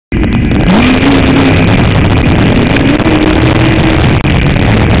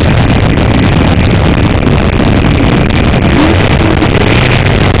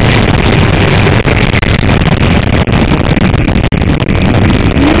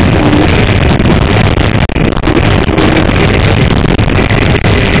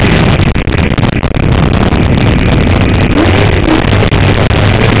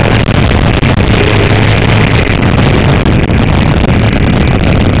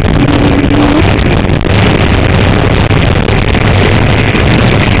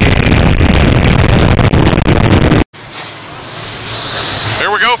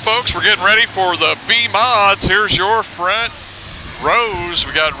folks, we're getting ready for the B mods. Here's your front rows.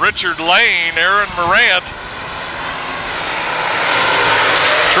 We got Richard Lane, Aaron Morant,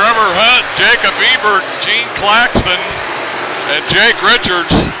 Trevor Hunt, Jacob Ebert, Gene Claxton, and Jake Richards.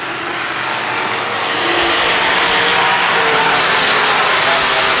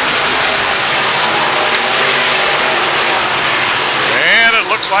 And it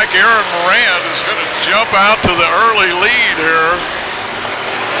looks like Aaron Morant is going to jump out to the early lead here.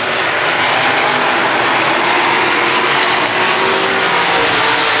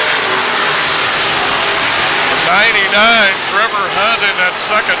 99, Trevor Hunt in that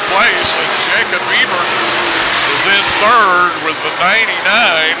second place, and Jacob Ebert is in third with the 99.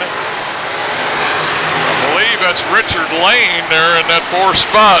 I believe that's Richard Lane there in that fourth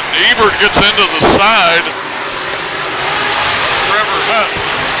spot. Ebert gets into the side. Trevor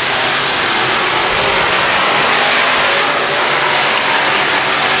Hunt.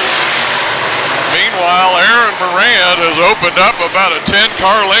 Meanwhile, Aaron Morant has opened up about a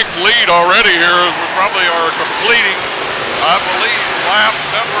 10-car length lead already here. We probably are completing, I believe, lap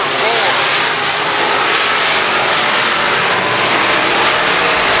number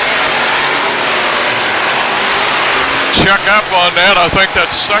 4. Check up on that. I think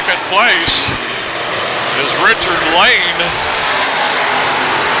that second place is Richard Lane.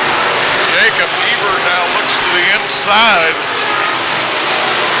 Jacob Ebert now looks to the inside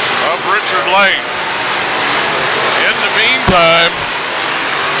of Richard Lane. In the meantime,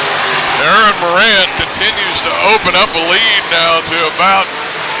 Aaron Morant continues to open up a lead now to about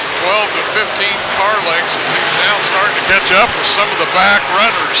 12 to 15 car lengths as he's now starting to catch up with some of the back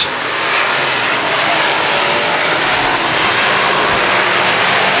runners.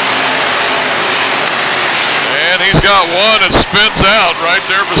 And he's got one that spins out right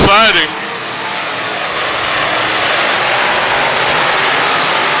there beside him.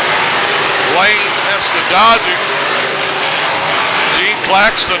 Lane has to dodge him. Gene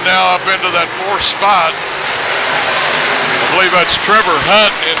Claxton now up into that fourth spot. I believe that's Trevor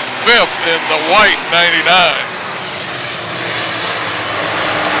Hunt in fifth in the white 99.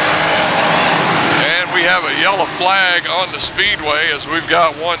 And we have a yellow flag on the speedway as we've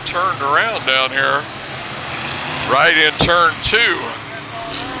got one turned around down here, right in turn 2.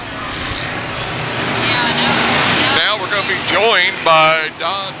 Now we're going to be joined by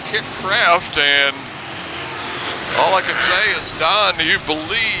Don Kickcraft, and all I can say is, Don, do you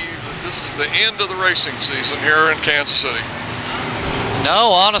believe that this is the end of the racing season here in Kansas City?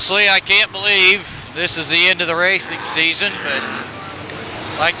 No, honestly, I can't believe this is the end of the racing season, but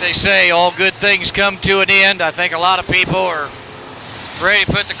like they say, all good things come to an end. I think a lot of people are ready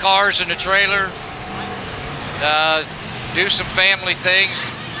to put the cars in the trailer, do some family things,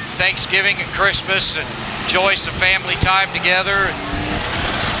 Thanksgiving and Christmas, and enjoy some family time together.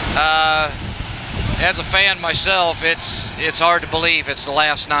 As a fan myself, it's hard to believe it's the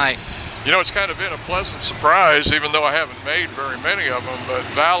last night. You know, it's kind of been a pleasant surprise, even though I haven't made very many of them, but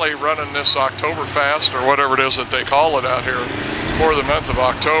Valley running this Oktoberfest, or whatever it is that they call it out here, for the month of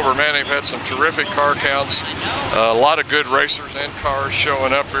October. Man, they've had some terrific car counts. A lot of good racers and cars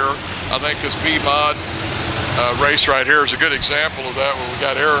showing up here. I think this B-Mod race right here is a good example of that, where we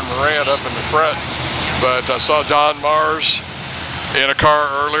got Aaron Morant up in the front. But I saw Don Mars in a car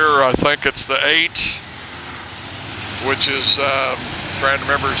earlier. I think it's the 8, which is, trying to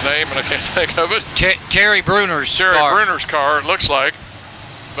remember his name and I can't think of it. Terry Bruner's car. Terry Bruner's car, it looks like.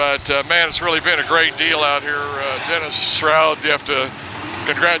 But man, it's really been a great deal out here. Dennis Stroud, you have to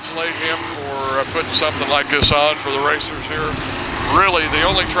congratulate him for putting something like this on for the racers here. Really the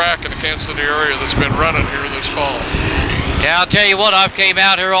only track in the Kansas City area that's been running here this fall. Yeah, I'll tell you what, I've came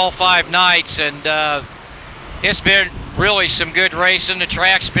out here all 5 nights, and it's been really some good racing. The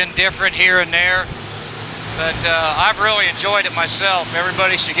track's been different here and there, but I've really enjoyed it myself.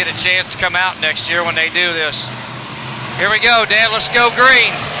 Everybody should get a chance to come out next year when they do this. Here we go, Dad, let's go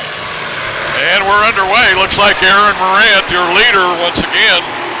green. And we're underway. Looks like Aaron Morant, your leader once again.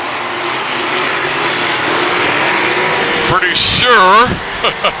 Pretty sure.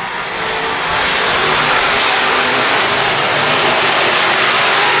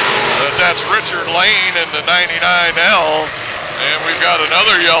 That's Richard Lane in the 99L, and we've got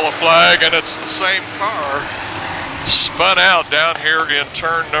another yellow flag, and it's the same car spun out down here in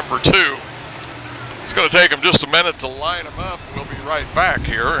turn number 2. It's going to take them just a minute to line them up. We'll be right back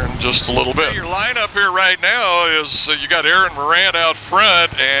here in just a little bit. Your lineup here right now is you got Aaron Morant out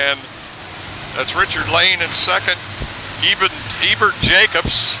front, and that's Richard Lane in second, Ebert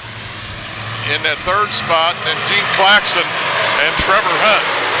Jacobs in that third spot, and Gene Claxton and Trevor Hunt.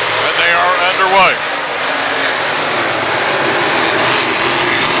 And they are underway.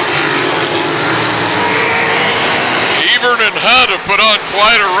 Ebert and Hunt have put on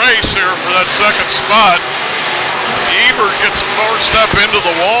quite a race here for that second spot. Ebert gets forced up into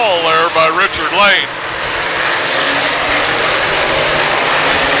the wall there by Richard Lane.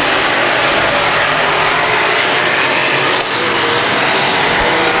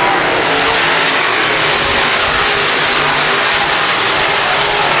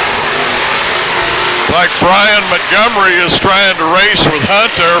 Like Brian Montgomery is trying to race with Hunt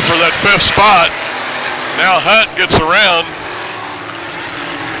there for that 5th spot. Now Hunt gets around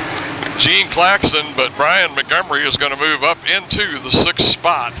Gene Claxton, but Brian Montgomery is going to move up into the 6th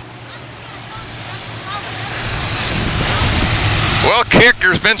spot. Well, Kick,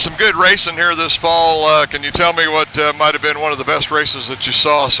 there's been some good racing here this fall. Can you tell me what might have been one of the best races that you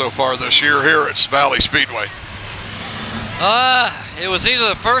saw so far this year here at Valley Speedway? It was either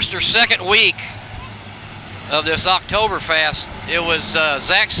the first or second week of this Oktoberfest. It was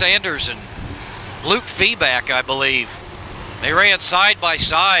Zach Sanders and Luke Feeback, I believe. They ran side by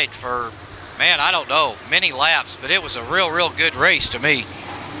side for, man, I don't know, many laps, but it was a real good race to me.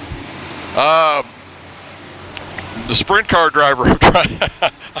 The sprint car driver,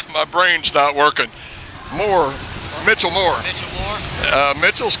 my brain's not working. Mitchell Moore.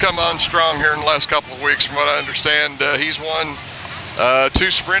 Mitchell's come on strong here in the last couple of weeks. From what I understand, he's won 2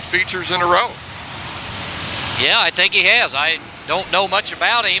 sprint features in a row. Yeah, I think he has. I don't know much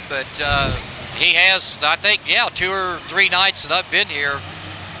about him, but he has, I think, yeah, 2 or 3 nights that I've been here,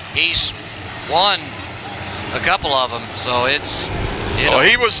 he's won a couple of them. So it's, well,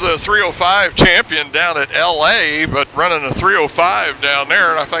 he was the 305 champion down at LA, but running a 305 down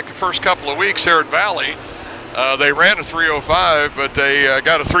there. And I think the first couple of weeks here at Valley, they ran a 305, but they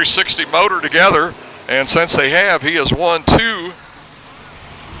got a 360 motor together. And since they have, he has won 2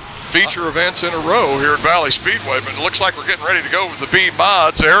 feature events in a row here at Valley Speedway. But it looks like we're getting ready to go with the B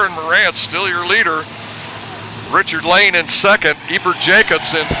mods. Aaron Morant still your leader. Richard Lane in 2nd. Ebert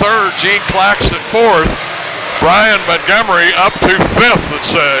Jacobs in 3rd. Gene Claxton 4th. Brian Montgomery up to 5th,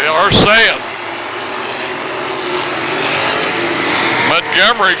 let's say, or saying.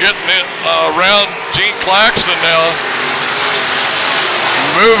 Montgomery getting in around Gene Claxton now.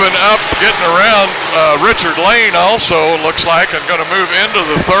 Moving up, getting around Richard Lane also, looks like, and going to move into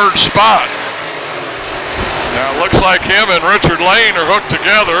the 3rd spot. Now it looks like him and Richard Lane are hooked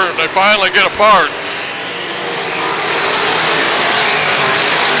together, and they finally get apart.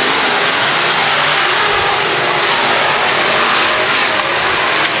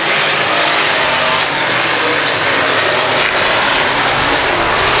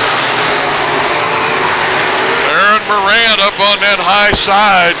 Morant up on that high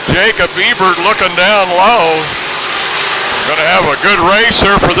side. Jacob Ebert looking down low. Going to have a good race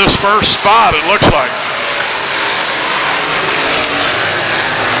here for this first spot, it looks like.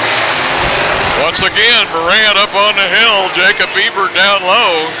 Once again, Morant up on the hill. Jacob Ebert down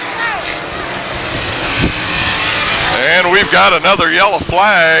low. And we've got another yellow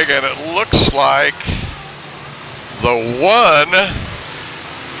flag, and it looks like the one,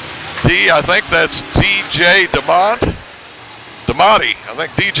 I think that's DJ Damati. I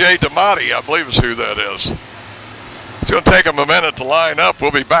think DJ Damati, I believe is who that is. It's going to take them a minute to line up.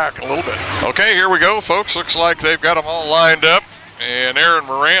 We'll be back in a little bit. Okay, here we go, folks. Looks like they've got them all lined up. And Aaron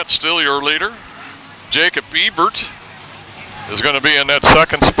Morant still your leader. Jacob Ebert is going to be in that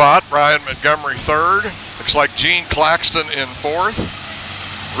 2nd spot. Brian Montgomery 3rd. Looks like Gene Claxton in 4th.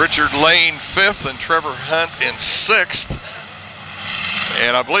 Richard Lane 5th and Trevor Hunt in 6th.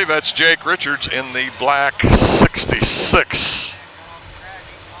 And I believe that's Jake Richards in the black 66.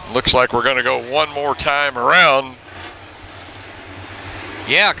 Looks like we're going to go one more time around.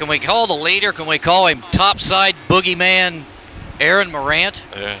 Yeah, can we call the leader? Can we call him Topside Boogeyman Aaron Morant?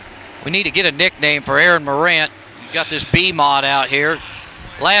 Yeah. We need to get a nickname for Aaron Morant. He's got this B mod out here.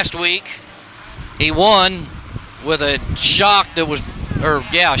 Last week, he won with a shock that was,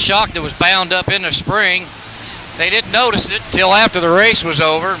 shock that was bound up in the spring. They didn't notice it until after the race was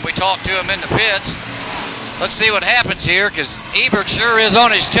over, and we talked to him in the pits. Let's see what happens here, because Ebert sure is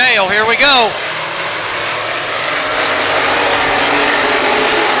on his tail. Here we go.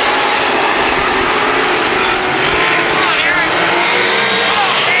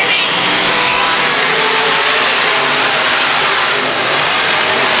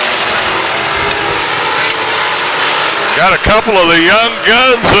 Got a couple of the young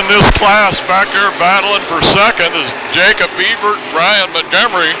guns in this class back there battling for 2nd is Jacob Ebert and Brian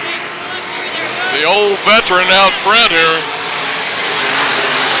Montgomery. The old veteran out front here.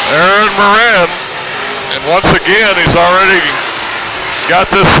 Aaron Moran. And once again, he's already got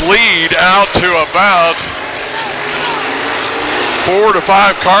this lead out to about 4 to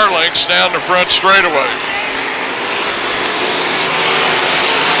 5 car lengths down the front straightaway.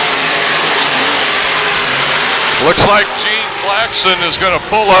 Looks like Gene Claxton is going to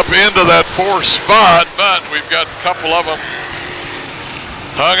pull up into that 4th spot, but we've got a couple of them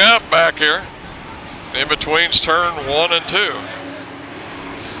hung up back here in between turn 1 and 2.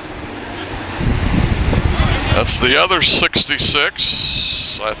 That's the other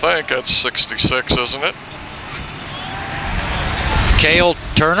 66. I think that's 66, isn't it? Cale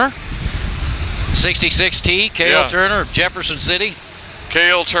Turner, 66T, Cale Turner of Jefferson City.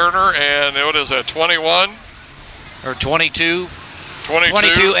 Cale Turner, and what is that, 21? Or 22. 22.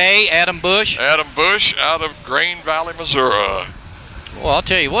 22A, Adam Bush. Adam Bush out of Grain Valley, Missouri. Well, I'll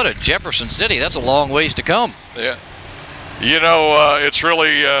tell you what, at Jefferson City, that's a long ways to come. Yeah. You know, it's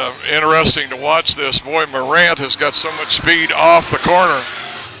really interesting to watch this. Boy, Morant has got so much speed off the corner.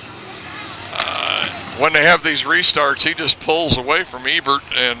 When they have these restarts, he just pulls away from Ebert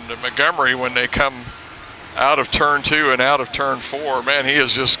and Montgomery when they come out of turn 2 and out of turn 4. Man, he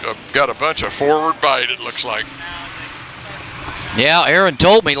has just got a bunch of forward bite, it looks like. Yeah, Aaron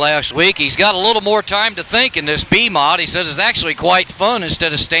told me last week he's got a little more time to think in this B mod. He says it's actually quite fun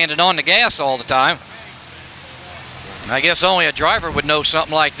instead of standing on the gas all the time. I guess only a driver would know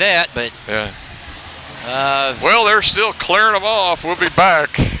something like that, but... Yeah. Well, they're still clearing them off. We'll be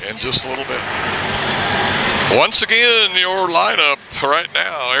back in just a little bit. Once again, your lineup right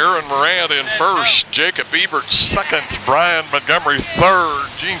now, Aaron Morant in 1st, Jacob Ebert 2nd, Brian Montgomery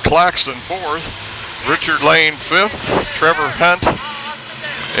 3rd, Gene Claxton 4th, Richard Lane 5th, Trevor Hunt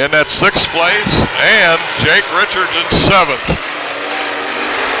in that 6th place, and Jake Richards in 7th.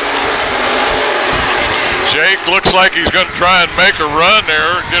 Jake looks like he's going to try and make a run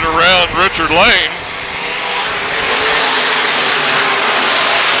there, get around Richard Lane.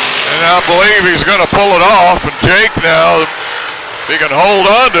 And I believe he's going to pull it off, and Jake now, if he can hold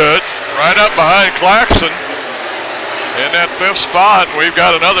on to it, right up behind Claxton in that 5th spot. We've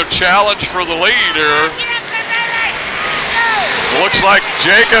got another challenge for the lead here. Looks like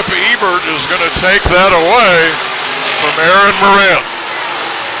Jacob Ebert is going to take that away from Aaron Morant.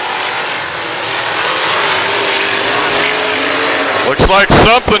 Looks like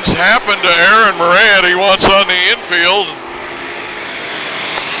something's happened to Aaron Morant. He wants on the infield.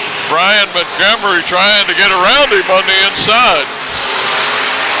 Brian Montgomery trying to get around him on the inside.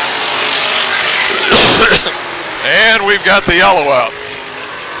 And we've got the yellow out.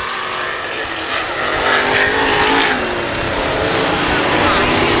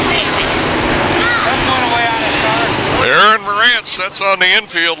 Aaron Morant sets on the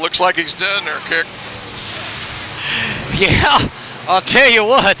infield. Looks like he's done there, Kick. Yeah, I'll tell you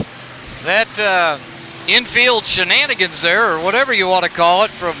what, that infield shenanigans there, or whatever you want to call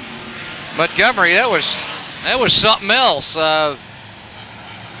it, from Montgomery, that was something else. Man,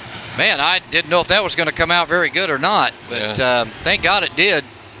 I didn't know if that was going to come out very good or not, but thank God it did.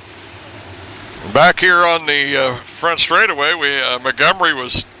 Back here on the front straightaway, Montgomery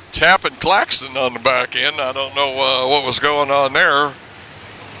was tapping Claxton on the back end. I don't know what was going on there.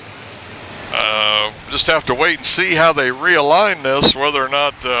 Just have to wait and see how they realign this, whether or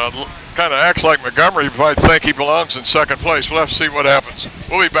not kind of acts like Montgomery might think he belongs in 2nd place. We'll have to see what happens.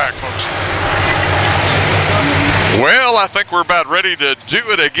 We'll be back, folks. Well, I think we're about ready to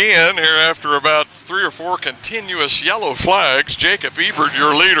do it again here after about 3 or 4 continuous yellow flags. Jacob Ebert,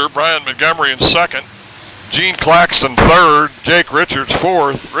 your leader, Brian Montgomery in 2nd, Gene Claxton 3rd, Jake Richards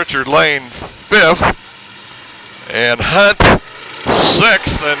 4th, Richard Lane 5th, and Hunt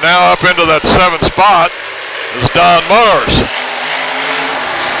 6th, and now up into that 7th spot is Don Mars.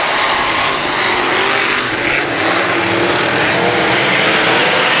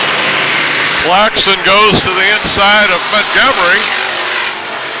 Claxton goes to the inside of Montgomery.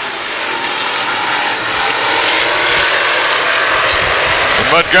 And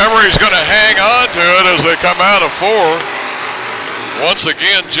Montgomery's going to hang on to it as they come out of 4. Once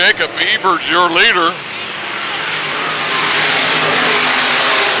again, Jacob Ebert, your leader.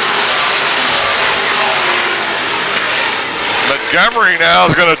 Montgomery now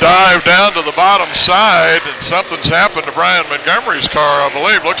is going to dive down to the bottom side, and something's happened to Brian Montgomery's car, I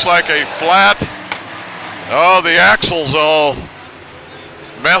believe. Looks like a flat. Oh, the axle's all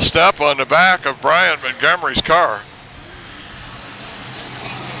messed up on the back of Brian Montgomery's car.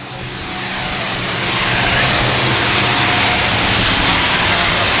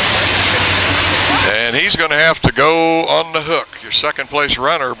 And he's going to have to go on the hook. Your 2nd place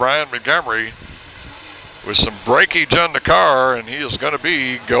runner, Brian Montgomery, with some breakage on the car, and he is going to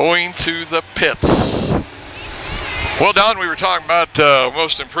be going to the pits. Well, Don, we were talking about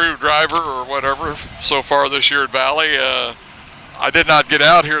most improved driver or whatever so far this year at Valley. I did not get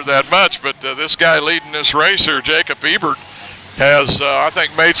out here that much, but this guy leading this race here, Jacob Ebert, has, I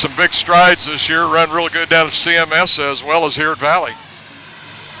think, made some big strides this year, run real good down at CMS as well as here at Valley.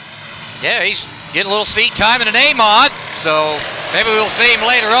 Yeah, he's getting a little seat time in an A-mod, so maybe we'll see him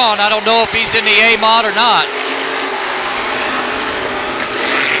later on. I don't know if he's in the A-mod or not.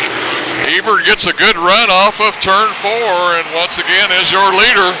 Ebert gets a good run off of turn 4, and once again is your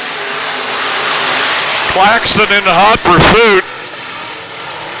leader. Claxton in the hot pursuit.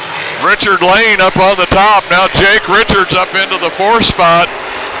 Richard Lane up on the top. Now Jake Richards up into the 4th spot.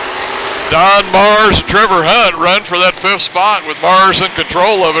 Don Mars and Trevor Hunt run for that 5th spot with Mars in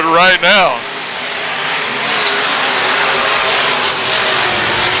control of it right now.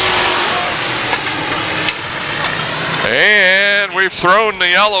 And we've thrown the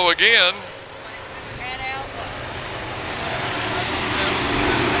yellow again.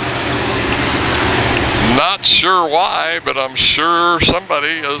 Not sure why, but I'm sure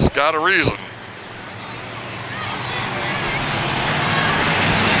somebody has got a reason.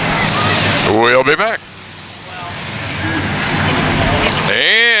 We'll be back.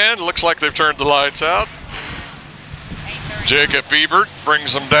 And looks like they've turned the lights out. Jacob Ebert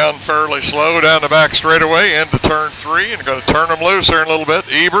brings them down fairly slow down the back straightaway into turn 3 and going to turn them loose here in a little bit.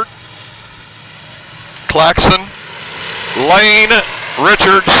 Ebert, Claxton, Lane,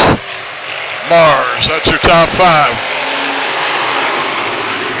 Richards, Mars. That's your top 5.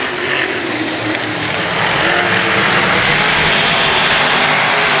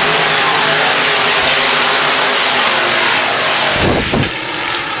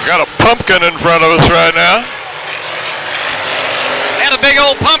 Got a pumpkin in front of us right now. Had a big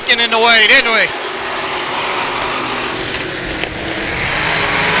old pumpkin in the way, didn't we?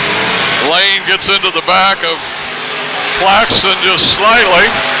 Lane gets into the back of Claxton just slightly.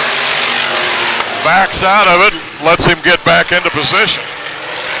 Backs out of it, lets him get back into position.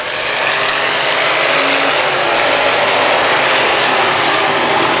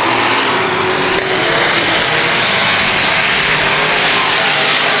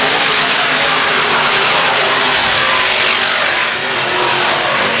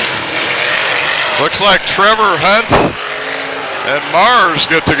 Looks like Trevor Hunt and Mars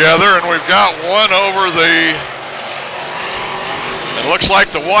get together, and we've got one over the, it looks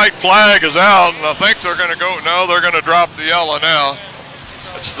like the white flag is out, and I think they're going to go, no, they're going to drop the yellow now.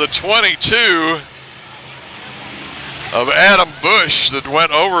 It's the 22 of Adam Bush that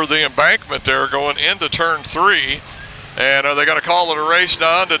went over the embankment there going into turn 3. And are they going to call it a race,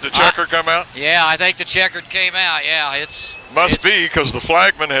 Don? Did the checker come out? Yeah, I think the checkered came out. Yeah, it's must be, because the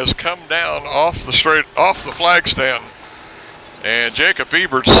flagman has come down off the flag stand. And Jacob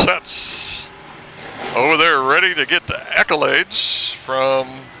Ebert sets over there ready to get the accolades from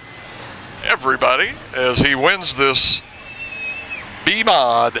everybody as he wins this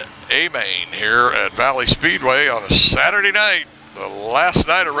B-Mod A-Main here at Valley Speedway on a Saturday night, the last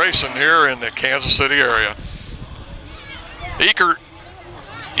night of racing here in the Kansas City area.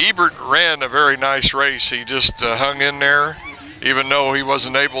 Ebert ran a very nice race. He just hung in there, even though he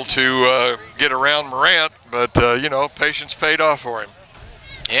wasn't able to get around Morant. But, you know, patience paid off for him.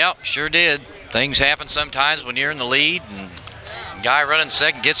 Yep, sure did. Things happen sometimes when you're in the lead, and the guy running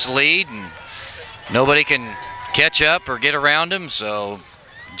second gets the lead, and nobody can catch up or get around him. So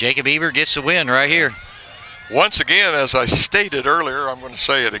Jacob Ebert gets the win right here. Once again, as I stated earlier, I'm going to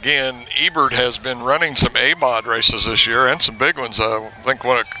say it again, Ebert has been running some A-Mod races this year and some big ones. I think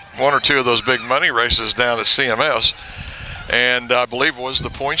one or two of those big money races down at CMS. And I believe was the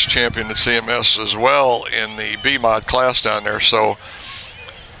points champion at CMS as well in the B-Mod class down there. So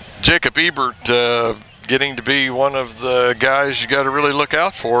Jacob Ebert getting to be one of the guys you got to really look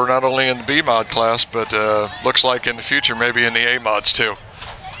out for, not only in the B-Mod class, but looks like in the future maybe in the A-Mods too.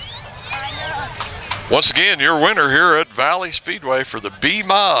 Once again, your winner here at Valley Speedway for the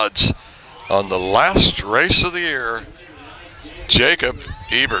B-Mods on the last race of the year, Jacob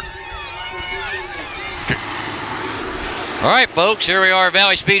Ebert. All right, folks, here we are at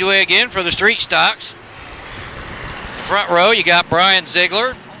Valley Speedway again for the street stocks. Front row, you got Brian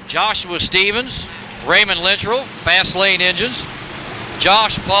Ziegler, Joshua Stevens, Raymond Lynchell, Fast Lane Engines,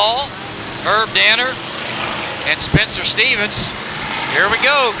 Josh Paul, Herb Danner, and Spencer Stevens. Here we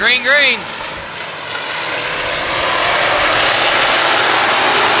go, green, green.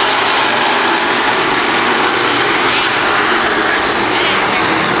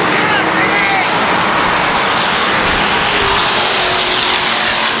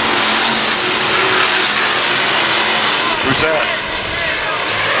 Who's that?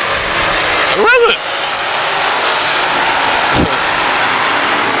 Who is it?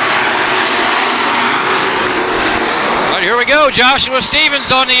 All right, here we go. Joshua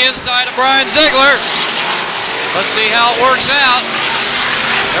Stevens on the inside of Brian Ziegler. Let's see how it works out.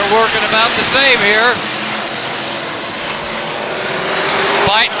 They're working about the same here.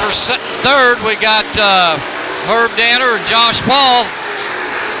 Fighting for third, we got Herb Danner and Josh Paul.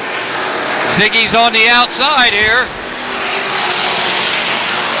 Ziggy's on the outside here.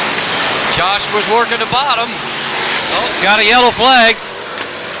 Josh was working the bottom. Oh, got a yellow flag.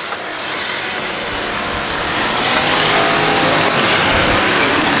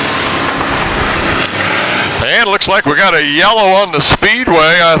 And it looks like we got a yellow on the Speedway.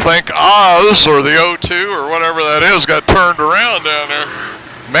 I think Oz or the 02 or whatever that is got turned around down there.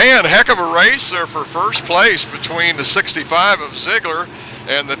 Man, heck of a race there for first place between the 65 of Ziegler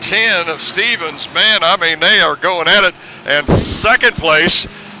and the 10 of Stevens. Man, I mean, they are going at it. And second place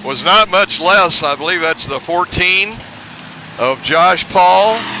was not much less. I believe that's the 14 of Josh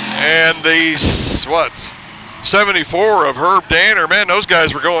Paul and the, 74 of Herb Danner. Man, those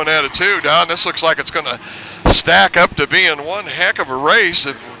guys were going at it too, Don. This looks like it's going to stack up to being one heck of a race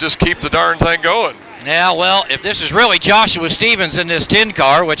if we just keep the darn thing going. Yeah, well, if this is really Joshua Stevens in this 10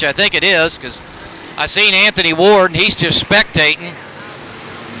 car, which I think it is, because I seen Anthony Ward and he's just spectating.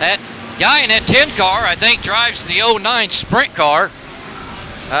 That guy in that 10 car, I think, drives the 09 sprint car.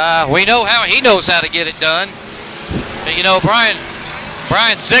 We know how he knows how to get it done. But, you know,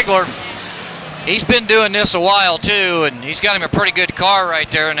 Brian Ziegler, he's been doing this a while too, and he's got him a pretty good car right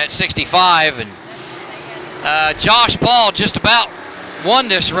there in that 65. And Josh Paul just about won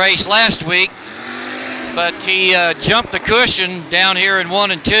this race last week, but he jumped the cushion down here in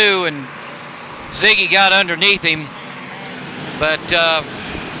 1 and 2, and Ziggy got underneath him. But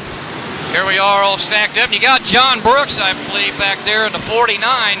here we are all stacked up. You got John Brooks, I believe, back there in the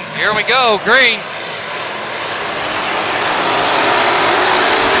 49. Here we go, green.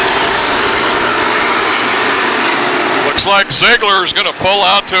 Looks like Ziegler is going to pull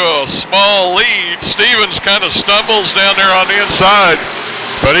out to a small lead. Stevens kind of stumbles down there on the inside,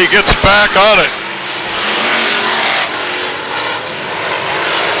 but he gets back on it.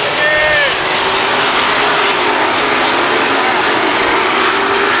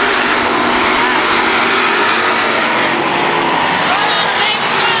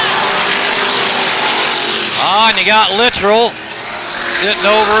 And you got Littrell sitting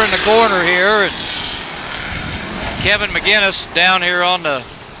over in the corner here, and Kevin McGinnis down here on the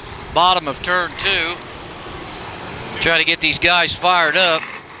bottom of turn 2. Try to get these guys fired up.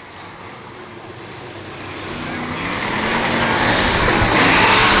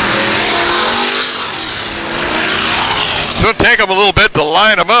 It's going to take them a little bit to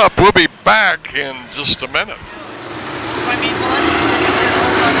line them up. We'll be back in just a minute.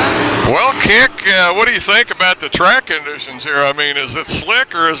 Well, Kick, what do you think about the track conditions here? I mean, is it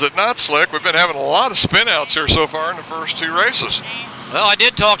slick or is it not slick? We've been having a lot of spin-outs here so far in the first 2 races. Well, I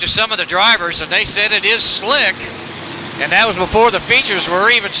did talk to some of the drivers, and they said it is slick, and that was before the features were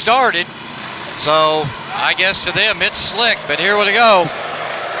even started. So I guess to them it's slick, but here we go.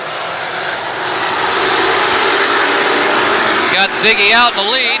 Got Ziggy out in the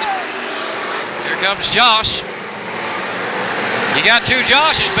lead. Here comes Josh. You got 2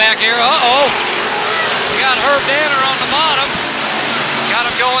 Joshes back here. Uh-oh. You got Herb Danner on the bottom. Got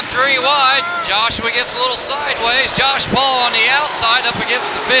him going 3 wide. Joshua gets a little sideways. Josh Paul on the outside up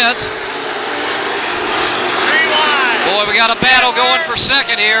against the fence. 3 wide. Boy, we got a battle going for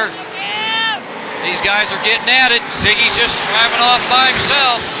second here. These guys are getting at it. Ziggy's just driving off by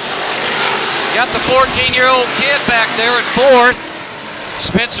himself. Got the 14-year-old kid back there in 4th.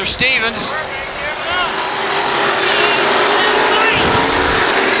 Spencer Stevens.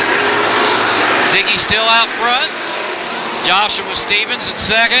 Ziggy still out front. Joshua Stevens in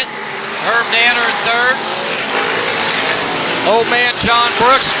 2nd. Herb Danner in 3rd. Old man John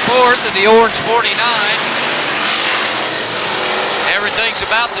Brooks in 4th in the orange 49. Everything's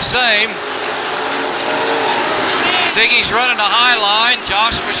about the same. Ziggy's running the high line.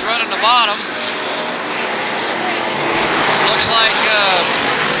 Joshua's running the bottom. Looks like,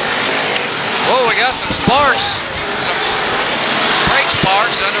 whoa, we got some sparks. Brake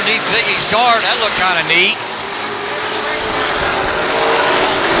sparks underneath Ziggy's car. That looked kind of neat.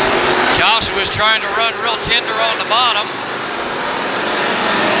 Joshua's trying to run real tender on the bottom.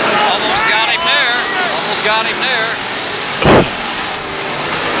 Almost got him there. Almost got him there.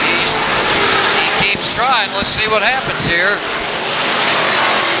 He keeps trying. Let's see what happens here.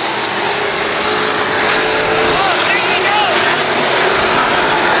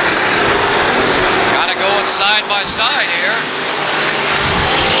 Kind of going side by side here.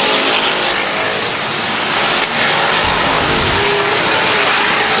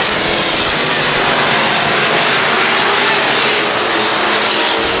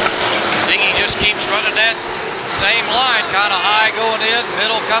 Ziggy just keeps running that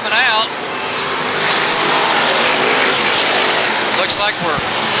coming out. Looks like we're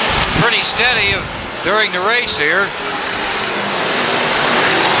pretty steady during the race here.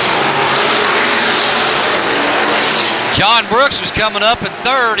 John Brooks is coming up in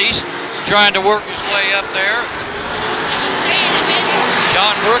third. He's trying to work his way up there.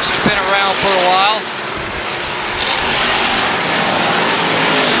 John Brooks has been around for a while.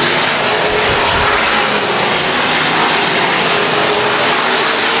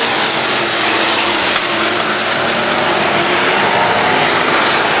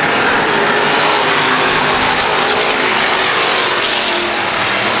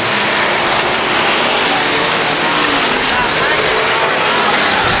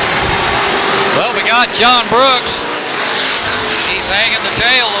 Well, we got John Brooks. He's hanging the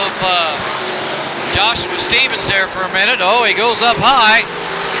tail of Joshua Stevens there for a minute. Oh, he goes up high.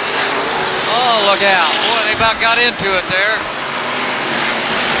 Oh, look out. Boy, they about got into it there.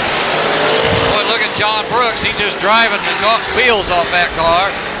 Boy, look at John Brooks. He's just driving the wheels off that car.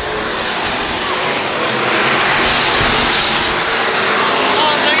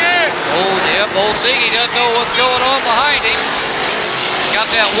 Oh, yep, old Ziggy doesn't know what's going on behind him. Got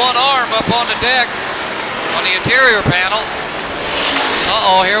that one arm up on the deck on the interior panel.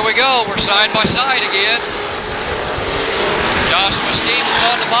 Uh-oh, here we go. We're side by side again. Joshua Stevens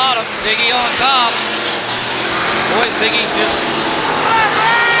on the bottom, Ziggy on top. Boy, Ziggy's just...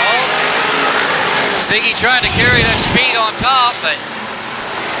 Oh. Ziggy trying to carry that speed on top, but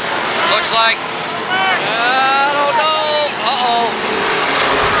looks like... I don't know. Uh-oh.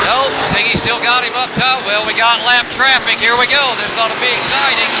 Nope, Ziggy still got him up top. Well, we got lap traffic. Here we go. This ought to be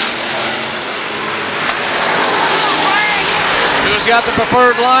exciting. Who's got the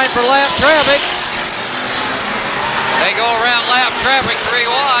preferred line for lap traffic? They go around lap traffic 3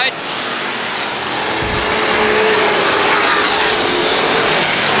 wide.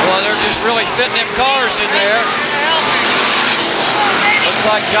 Well, they're just really fitting them cars in there. Looks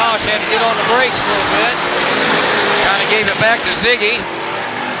like Josh had to get on the brakes a little bit. Kind of gave it back to Ziggy.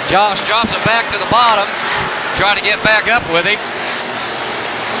 Josh drops it back to the bottom, trying to get back up with him.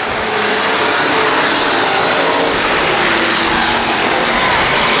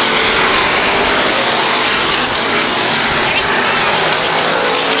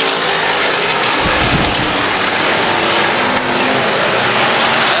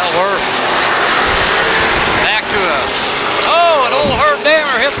 Well, we're back to an old Herb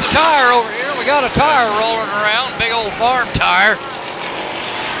Dammer hits the tire over here. We got a tire rolling around, big old farm tire.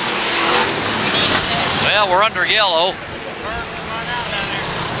 Well, we're under yellow.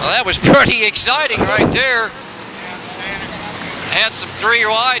 Well, that was pretty exciting right there. Had some 3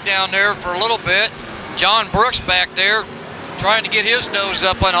 wide down there for a little bit. John Brooks back there trying to get his nose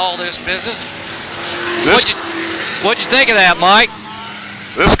up on all this business. What'd you think of that, Mike?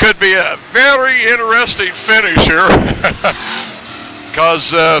 This could be a very interesting finish here.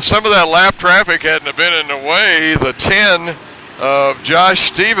 Because some of that lap traffic hadn't have been in the way. The 10 of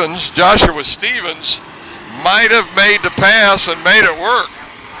Joshua Stevens, might have made the pass and made it work.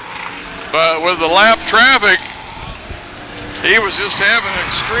 But with the lap traffic, he was just having an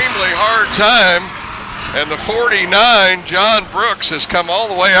extremely hard time. And the 49, John Brooks, has come all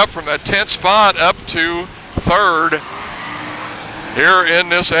the way up from that 10th spot up to 3rd here in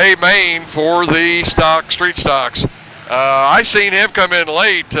this A main for the street stocks. I seen him come in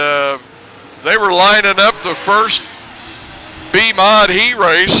late. They were lining up the first B-Mod heat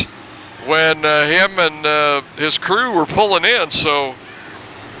race when him and his crew were pulling in, so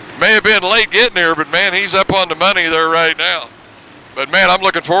may have been late getting here, but man, he's up on the money there right now. But man, I'm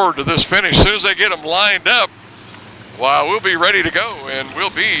looking forward to this finish. As soon as they get them lined up, wow, we'll be ready to go, and we'll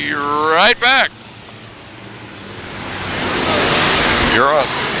be right back. You're on.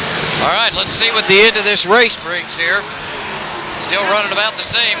 All right, let's see what the end of this race brings here. Still running about the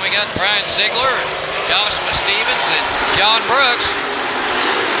same. We got Brian Ziegler, Joshua Stevens, and John Brooks.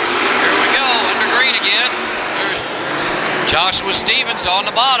 Here we go, under green again. There's Joshua Stevens on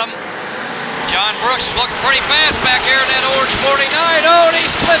the bottom. John Brooks is looking pretty fast back here in that orange 49. Oh, and he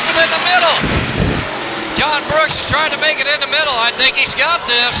splits it in the middle. John Brooks is trying to make it in the middle. I think he's got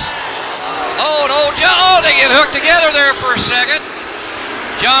this. Oh, and old John, oh, they get hooked together there for a second.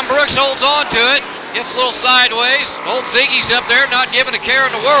 John Brooks holds on to it, gets a little sideways. Old Ziggy's up there, not giving a care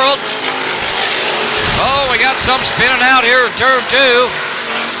in the world. Oh, we got some spinning out here in turn 2.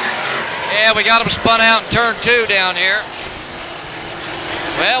 Yeah, we got them spun out in turn 2 down here.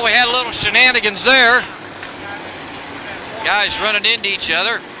 Well, we had a little shenanigans there. Guys running into each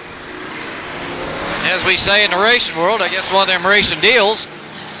other. As we say in the racing world, I guess one of them racing deals.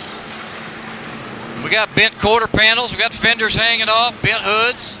 We We got bent quarter panels. We got fenders hanging off, bent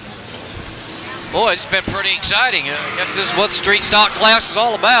hoods. Boy, it's been pretty exciting. I guess this is what the street stock class is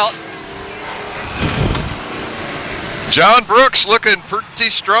all about. John Brooks looking pretty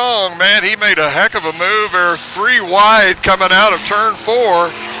strong, man. He made a heck of a move there, 3 wide coming out of turn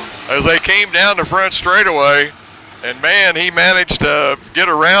 4 as they came down the front straightaway. And man, he managed to get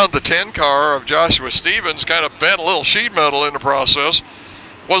around the 10 car of Joshua Stevens, kind of bent a little sheet metal in the process.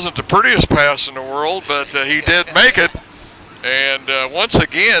 Wasn't the prettiest pass in the world, but he did make it. And once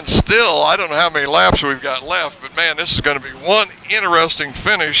again, still, I don't know how many laps we've got left, but man, this is going to be one interesting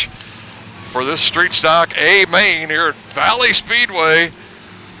finish for this street stock A main here at Valley Speedway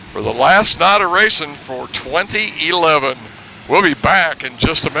for the last night of racing for 2011. We'll be back in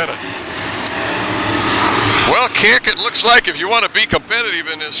just a minute. Well, Kick, it looks like if you want to be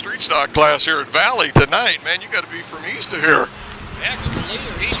competitive in this street stock class here at Valley tonight, man, you got to be from east of here. Yeah, because the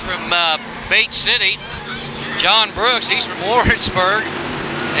leader, he's from Bates City. John Brooks, he's from Warrensburg.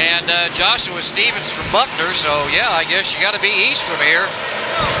 And Joshua Stevens from Buckner. So, yeah, I guess you got to be east from here.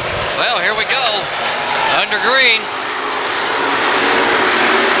 Well, here we go. Under green.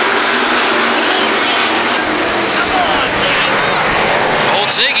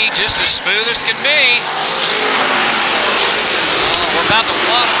 Old Ziggy, just as smooth as can be. We're about to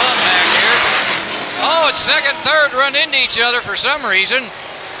wad him up back here. Oh, it's second, third run into each other for some reason.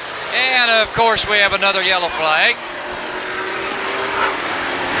 And, of course, we have another yellow flag.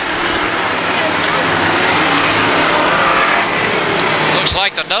 Looks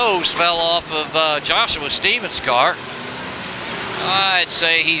like the nose fell off of Joshua Stevens' car. I'd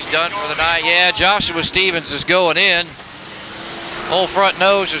say he's done for the night. Yeah, Joshua Stevens is going in. Whole front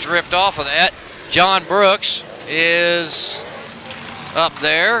nose is ripped off of that. John Brooks is up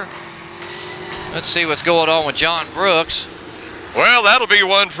there. Let's see what's going on with John Brooks. Well, that'll be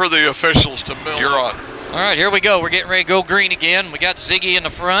one for the officials to mill. You're on. All right, here we go. We're getting ready to go green again. We got Ziggy in the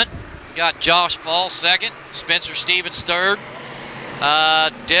front. We got Josh Paul second. Spencer Stevens third.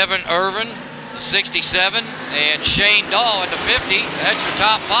 Devin Irvin, the 67, and Shane Dahl in the 50. That's your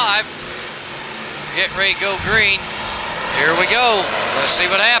top 5. Getting ready to go green. Here we go. Let's see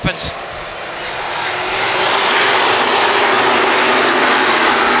what happens.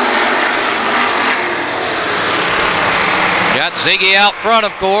 Got Ziggy out front,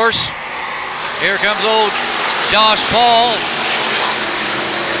 of course. Here comes old Josh Paul.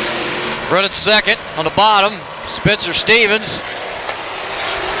 Running second on the bottom. Spencer Stevens.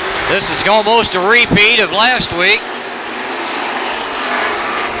 This is almost a repeat of last week.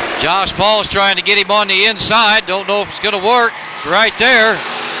 Josh Paul's trying to get him on the inside. Don't know if it's going to work. Right there.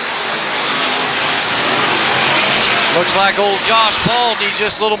 Looks like old Josh Paul needs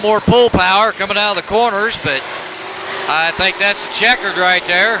just a little more pull power coming out of the corners, but I think that's checkered right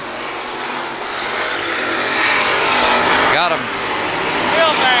there. Got him.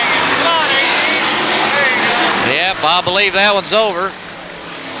 Still banging. Come on, there you go. Yep, I believe that one's over.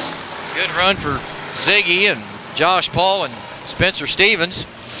 Good run for Ziggy and Josh Paul and Spencer Stevens.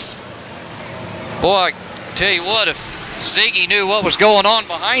 Boy, I tell you what, if Ziggy knew what was going on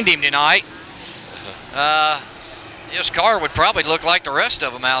behind him tonight, his car would probably look like the rest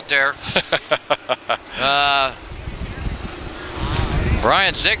of them out there.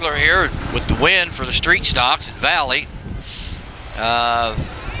 Brian Ziegler here with the win for the street stocks at Valley. I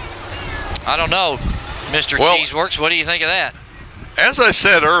don't know, Mr. Cheeseworks, what do you think of that? As I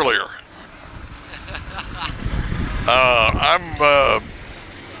said earlier, I'm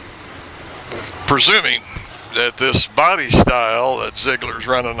presuming that this body style that Ziegler's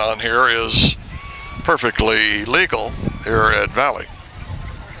running on here is perfectly legal here at Valley.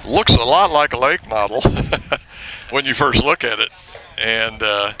 Looks a lot like a lake model when you first look at it. And,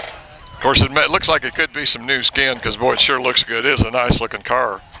 of course, it looks like it could be some new skin because, boy, it sure looks good. It is a nice-looking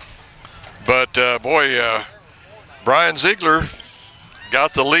car. But, boy, Brian Ziegler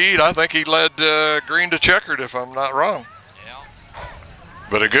got the lead. I think he led green to checkered, if I'm not wrong. Yeah.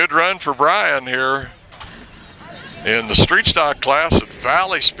 But a good run for Brian here in the street stock class at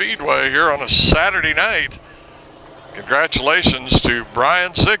Valley Speedway here on a Saturday night. Congratulations to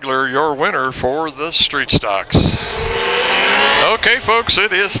Brian Ziegler, your winner for the street stocks. Okay, folks,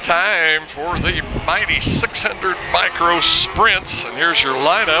 it is time for the mighty 600 micro sprints. And here's your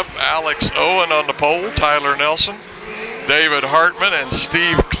lineup. Alex Owen on the pole, Tyler Nelson, David Hartman, and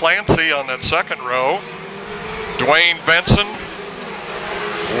Steve Clancy on that second row. Dwayne Benson,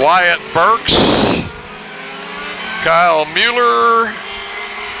 Wyatt Burks, Kyle Mueller,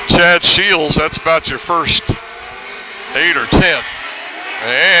 Chad Shields. That's about your first 8 or 10.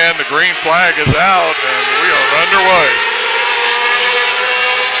 And the green flag is out, and we are underway.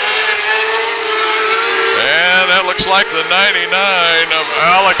 that looks like the 99 of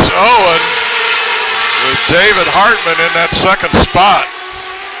Alex Owen with David Hartman in that second spot.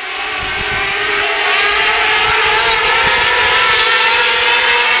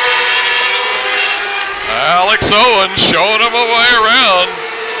 Alex Owen showing him a way around.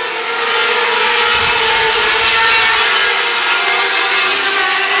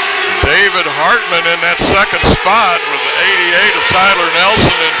 David Hartman in that second spot with the 88 of Tyler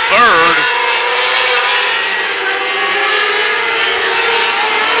Nelson in third.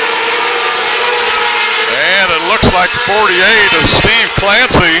 And it looks like the 48 of Steve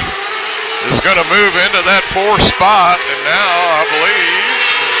Clancy is going to move into that fourth spot. And now I believe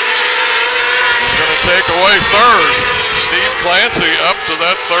he's going to take away third. Steve Clancy up to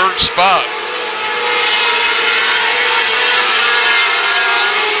that third spot.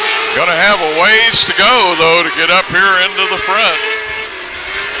 Going to have a ways to go, though, to get up here into the front.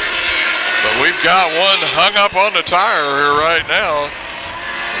 But we've got one hung up on the tire here right now.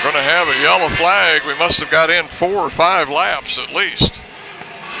 We're going to have a yellow flag. We must have got in 4 or 5 laps at least.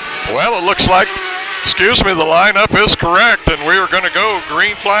 Well, it looks like, excuse me, the lineup is correct, and we are going to go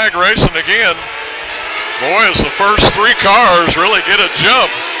green flag racing again. Boy, as the first 3 cars really get a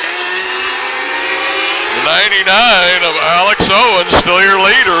jump. 99 of Alex Owen, still your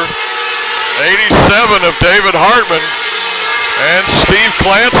leader. 87 of David Hartman. And Steve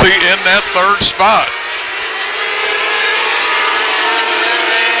Clancy in that third spot.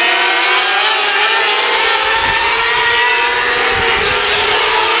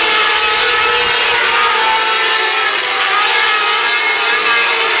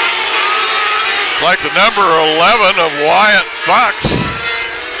 Like the number 11 of Wyatt Fox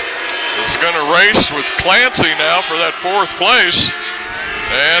is going to race with Clancy now for that 4th place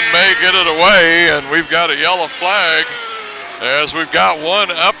and may get it away. And we've got a yellow flag as we've got one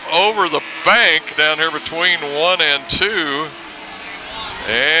up over the bank down here between 1 and 2.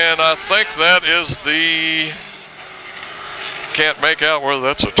 And I think that is the, can't make out whether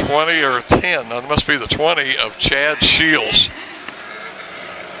that's a 20 or a 10. That must be the 20 of Chad Shields.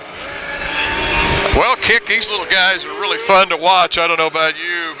 Well, Kick, these little guys are really fun to watch. I don't know about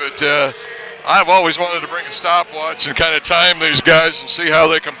you, but I've always wanted to bring a stopwatch and kind of time these guys and see how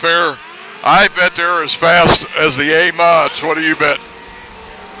they compare. I bet they're as fast as the A-Mods. What do you bet?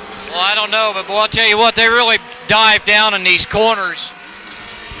 Well, I don't know, but boy, I'll tell you what, they really dive down in these corners.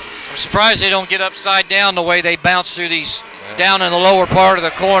 I'm surprised they don't get upside down the way they bounce through these, down in the lower part of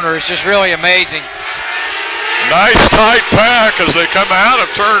the corner. It's just really amazing. Nice tight pack as they come out of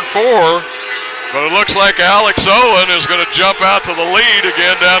turn 4. But it looks like Alex Owen is going to jump out to the lead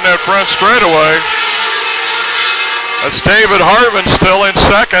again down that front straightaway. That's David Hartman still in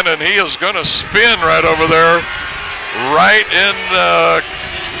second, and he is going to spin right over there, right in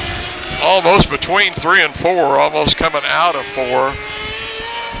almost between 3 and 4, almost coming out of 4.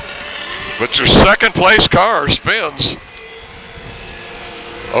 But your second place car spins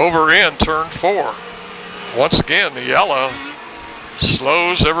over in turn 4. Once again, the yellow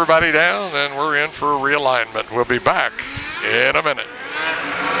slows everybody down, and we're in for a realignment. We'll be back in a minute.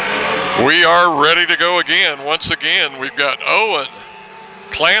 We are ready to go again. Once again, we've got Owen,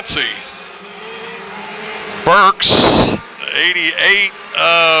 Clancy, Burks, 88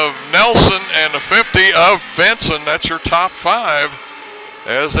 of Nelson, and the 50 of Benson. That's your top 5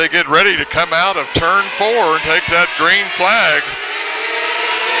 as they get ready to come out of turn 4 and take that green flag.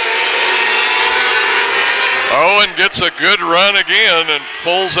 Owen gets a good run again and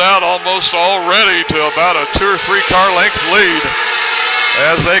pulls out almost already to about a 2 or 3 car length lead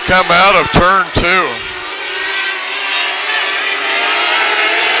as they come out of turn 2.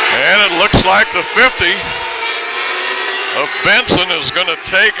 And it looks like the 50 of Benson is going to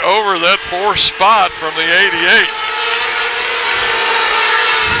take over that 4th spot from the 88.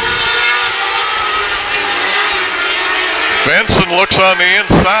 Benson looks on the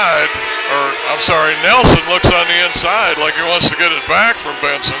inside. Nelson looks on the inside like he wants to get it back from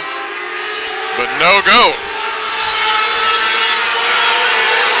Benson, but no go.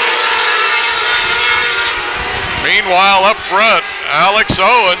 Meanwhile, up front, Alex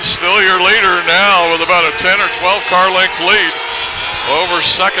Owen, still your leader now with about a 10 or 12 car length lead over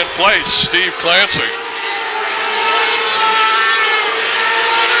second place, Steve Clancy.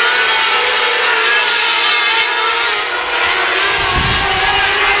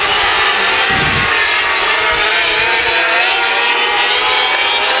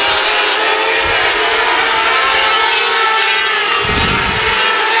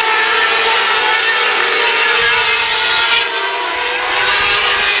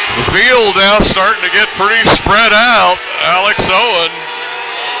 Field now starting to get pretty spread out. Alex Owen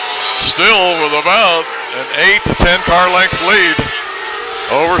still with about an 8 to 10 car length lead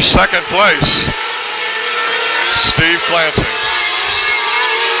over second place, Steve Clancy.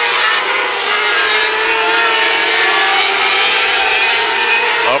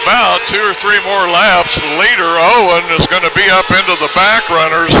 About 2 or 3 more laps, the leader, Owen, is going to be up into the back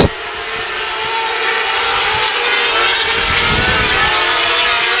runners.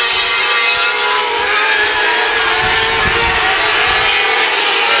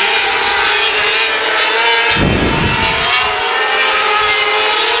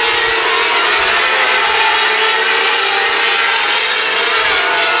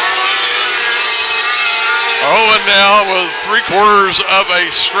 Owen now with 3/4 of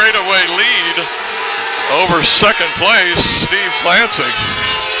a straightaway lead over second place, Steve Clancy.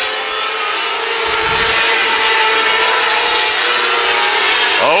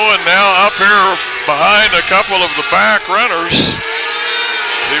 Owen now up here behind a couple of the back runners.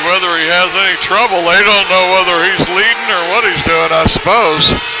 See whether he has any trouble. They don't know whether he's leading or what he's doing, I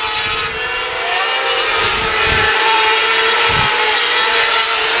suppose.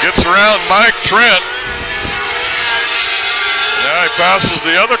 Gets around Mike Trent. Now he passes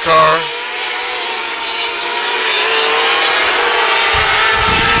the other car.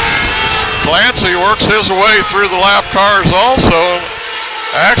 Clancy works his way through the lap cars also.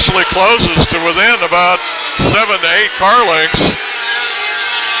 Actually closes to within about 7 to 8 car lengths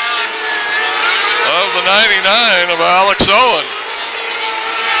of the 99 of Alex Owen.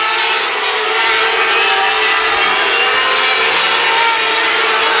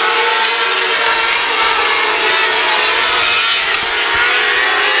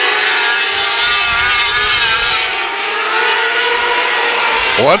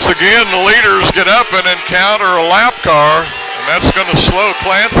 Once again, the leaders get up and encounter a lap car, and that's going to slow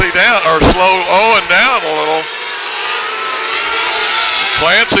Clancy down, or slow Owen down a little.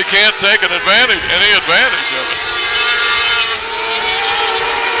 Clancy can't take any advantage of it.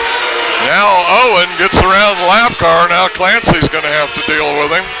 Now Owen gets around the lap car. Now Clancy's going to have to deal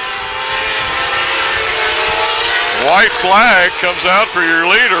with him. White flag comes out for your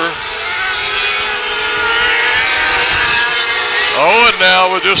leader. Owen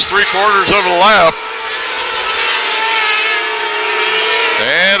now with just 3/4 of a lap.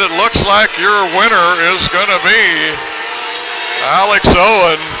 And it looks like your winner is going to be Alex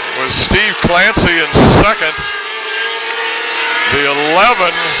Owen with Steve Clancy in second. The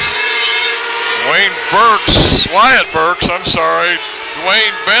 11, Wyatt Burks,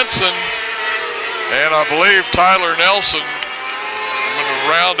 Dwayne Benson, and I believe Tyler Nelson. I'm going to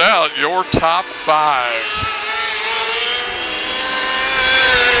round out your top 5.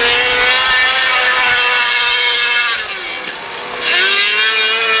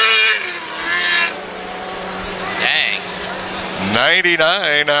 Dang.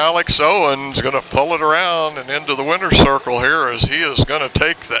 99, Alex Owen's going to pull it around and into the winner's circle here as he is going to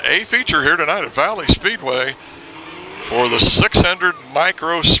take the A feature here tonight at Valley Speedway for the 600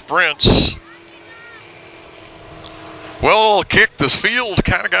 micro sprints. Well kick, this field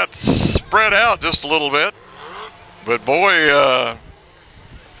kind of got spread out just a little bit, but boy,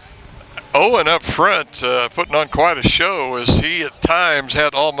 Owen up front putting on quite a show as he at times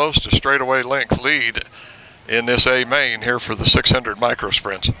had almost a straightaway length lead in this A main here for the 600 micro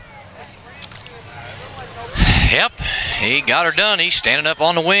sprints. Yep, he got her done. He's standing up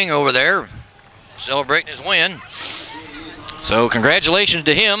on the wing over there celebrating his win. So congratulations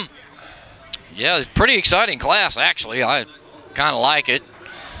to him. Yeah, it's a pretty exciting class, actually. I kind of like it.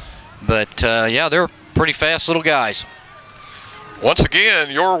 But, yeah, they're pretty fast little guys. Once again,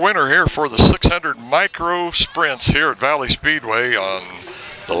 your winner here for the 600 micro sprints here at Valley Speedway on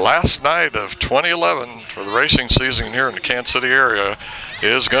the last night of 2011 for the racing season here in the Kansas City area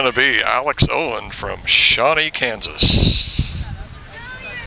is going to be Alex Owen from Shawnee, Kansas.